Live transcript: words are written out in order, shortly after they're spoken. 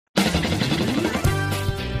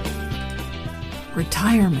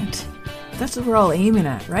Retirement. That's what we're all aiming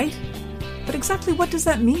at, right? But exactly what does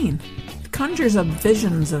that mean? It conjures up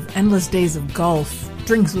visions of endless days of golf,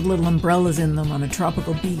 drinks with little umbrellas in them on a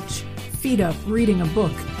tropical beach, feet up reading a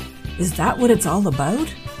book. Is that what it's all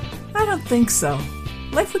about? I don't think so.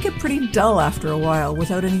 Life would get pretty dull after a while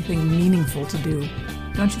without anything meaningful to do,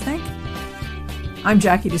 don't you think? I'm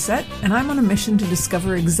Jackie Doucette, and I'm on a mission to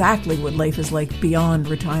discover exactly what life is like beyond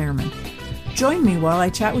retirement. Join me while I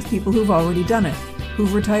chat with people who've already done it,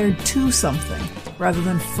 who've retired to something rather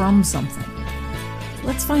than from something.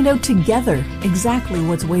 Let's find out together exactly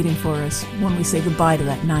what's waiting for us when we say goodbye to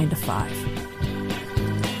that 9 to 5.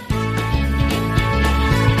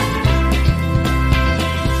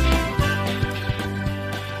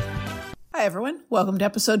 Hi everyone, welcome to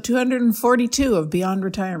episode 242 of Beyond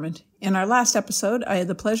Retirement. In our last episode, I had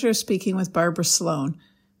the pleasure of speaking with Barbara Sloan,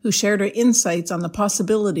 who shared her insights on the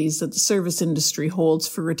possibilities that the service industry holds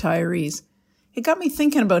for retirees. It got me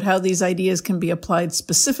thinking about how these ideas can be applied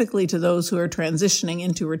specifically to those who are transitioning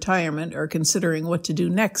into retirement or considering what to do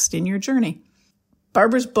next in your journey.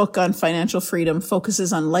 Barbara's book on financial freedom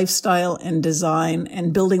focuses on lifestyle and design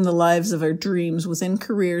and building the lives of our dreams within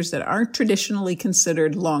careers that aren't traditionally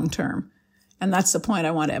considered long-term. And that's the point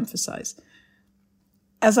I want to emphasize.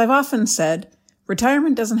 As I've often said,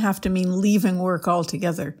 retirement doesn't have to mean leaving work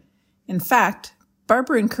altogether. In fact,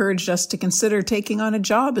 Barbara encouraged us to consider taking on a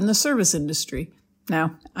job in the service industry.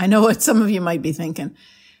 Now, I know what some of you might be thinking.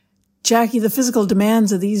 Jackie, the physical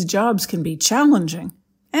demands of these jobs can be challenging.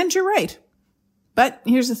 And you're right. But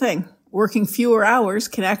here's the thing. Working fewer hours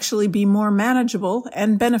can actually be more manageable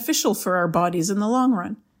and beneficial for our bodies in the long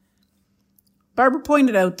run. Barbara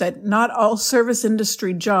pointed out that not all service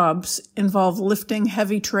industry jobs involve lifting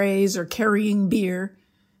heavy trays or carrying beer.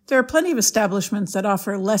 There are plenty of establishments that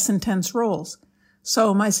offer less intense roles.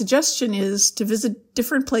 So my suggestion is to visit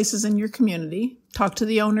different places in your community, talk to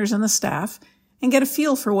the owners and the staff, and get a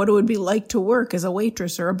feel for what it would be like to work as a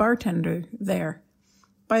waitress or a bartender there.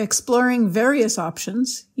 By exploring various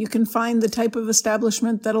options, you can find the type of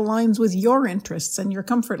establishment that aligns with your interests and your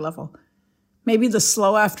comfort level. Maybe the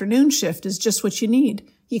slow afternoon shift is just what you need.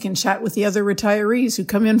 You can chat with the other retirees who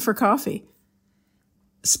come in for coffee.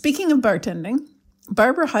 Speaking of bartending,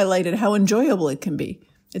 Barbara highlighted how enjoyable it can be.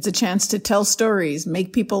 It's a chance to tell stories,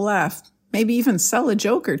 make people laugh, maybe even sell a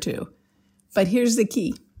joke or two. But here's the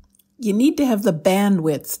key. You need to have the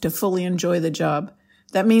bandwidth to fully enjoy the job.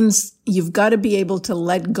 That means you've got to be able to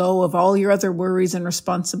let go of all your other worries and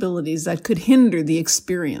responsibilities that could hinder the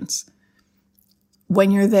experience.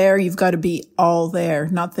 When you're there, you've got to be all there,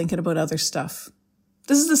 not thinking about other stuff.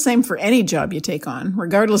 This is the same for any job you take on,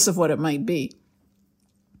 regardless of what it might be.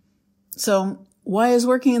 So, why is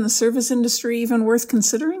working in the service industry even worth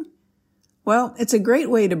considering? Well, it's a great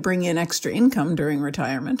way to bring in extra income during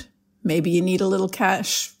retirement. Maybe you need a little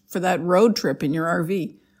cash for that road trip in your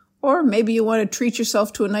RV. Or maybe you want to treat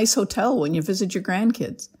yourself to a nice hotel when you visit your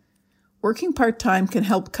grandkids. Working part-time can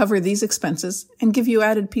help cover these expenses and give you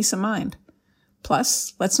added peace of mind.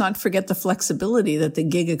 Plus, let's not forget the flexibility that the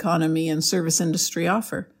gig economy and service industry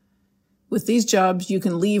offer. With these jobs, you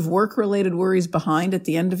can leave work-related worries behind at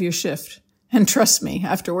the end of your shift. And trust me,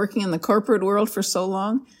 after working in the corporate world for so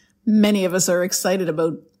long, many of us are excited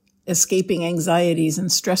about escaping anxieties and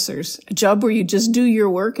stressors. A job where you just do your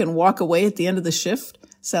work and walk away at the end of the shift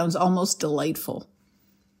sounds almost delightful.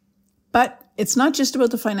 But it's not just about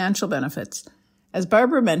the financial benefits. As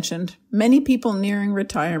Barbara mentioned, many people nearing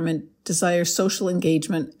retirement desire social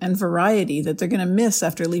engagement and variety that they're going to miss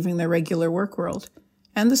after leaving their regular work world.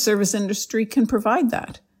 And the service industry can provide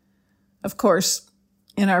that. Of course,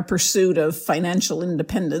 in our pursuit of financial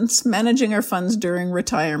independence, managing our funds during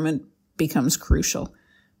retirement becomes crucial.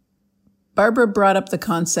 Barbara brought up the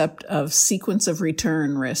concept of sequence of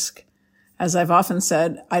return risk. As I've often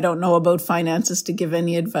said, I don't know about finances to give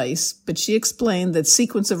any advice, but she explained that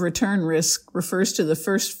sequence of return risk refers to the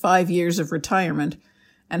first 5 years of retirement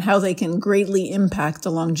and how they can greatly impact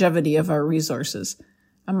the longevity of our resources.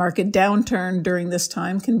 A market downturn during this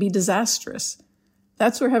time can be disastrous.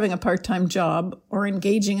 That's where having a part-time job or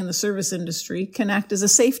engaging in the service industry can act as a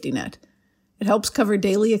safety net. It helps cover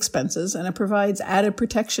daily expenses and it provides added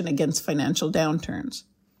protection against financial downturns.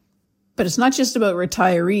 But it's not just about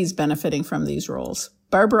retirees benefiting from these roles.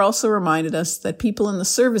 Barbara also reminded us that people in the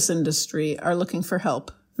service industry are looking for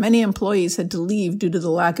help. Many employees had to leave due to the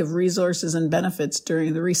lack of resources and benefits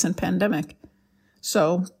during the recent pandemic.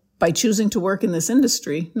 So, by choosing to work in this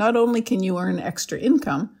industry, not only can you earn extra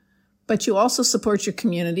income, but you also support your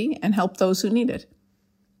community and help those who need it.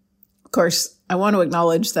 Of course, I want to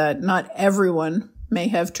acknowledge that not everyone may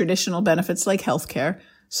have traditional benefits like healthcare,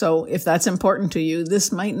 so if that's important to you, this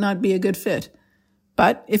might not be a good fit.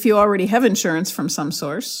 But if you already have insurance from some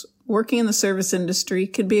source, working in the service industry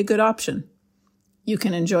could be a good option. You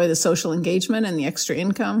can enjoy the social engagement and the extra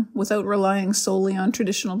income without relying solely on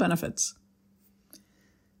traditional benefits.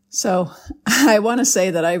 So I want to say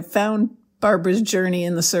that I found Barbara's journey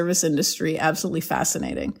in the service industry absolutely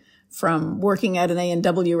fascinating. From working at an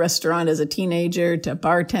A&W restaurant as a teenager to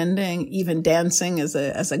bartending, even dancing as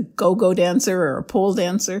a go-go dancer or a pole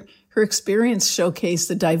dancer, her experience showcased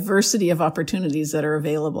the diversity of opportunities that are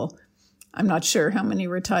available. I'm not sure how many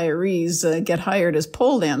retirees get hired as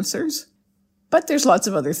pole dancers, but there's lots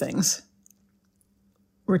of other things.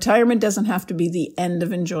 Retirement doesn't have to be the end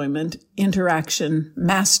of enjoyment, interaction,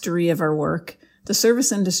 mastery of our work. The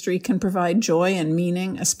service industry can provide joy and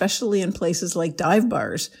meaning, especially in places like dive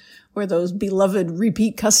bars, where those beloved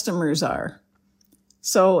repeat customers are.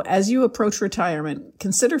 So as you approach retirement,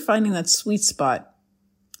 consider finding that sweet spot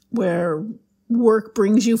where work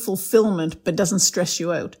brings you fulfillment but doesn't stress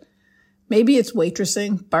you out. Maybe it's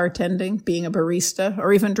waitressing, bartending, being a barista,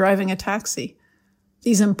 or even driving a taxi.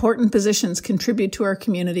 These important positions contribute to our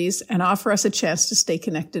communities and offer us a chance to stay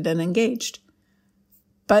connected and engaged.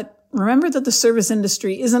 But remember that the service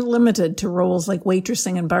industry isn't limited to roles like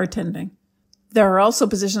waitressing and bartending. There are also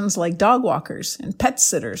positions like dog walkers and pet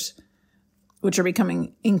sitters, which are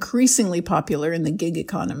becoming increasingly popular in the gig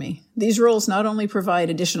economy. These roles not only provide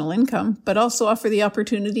additional income, but also offer the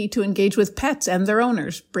opportunity to engage with pets and their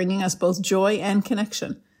owners, bringing us both joy and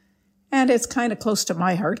connection. And it's kind of close to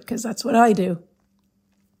my heart because that's what I do.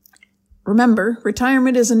 Remember,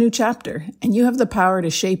 retirement is a new chapter, and you have the power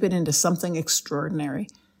to shape it into something extraordinary.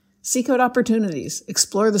 Seek out opportunities,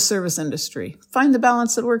 explore the service industry, find the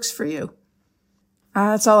balance that works for you.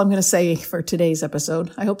 That's all I'm going to say for today's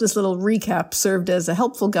episode. I hope this little recap served as a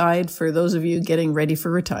helpful guide for those of you getting ready for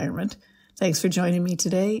retirement. Thanks for joining me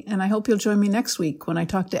today, and I hope you'll join me next week when I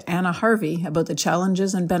talk to Anna Harvey about the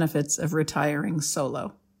challenges and benefits of retiring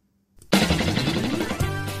solo.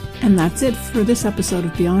 And that's it for this episode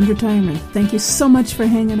of Beyond Retirement. Thank you so much for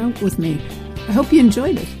hanging out with me. I hope you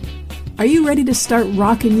enjoyed it. Are you ready to start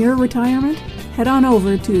rocking your retirement? Head on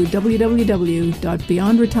over to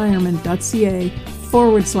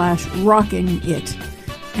www.beyondretirement.ca/rocking it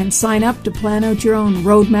and sign up to plan out your own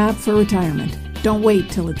roadmap for retirement. Don't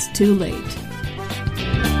wait till it's too late.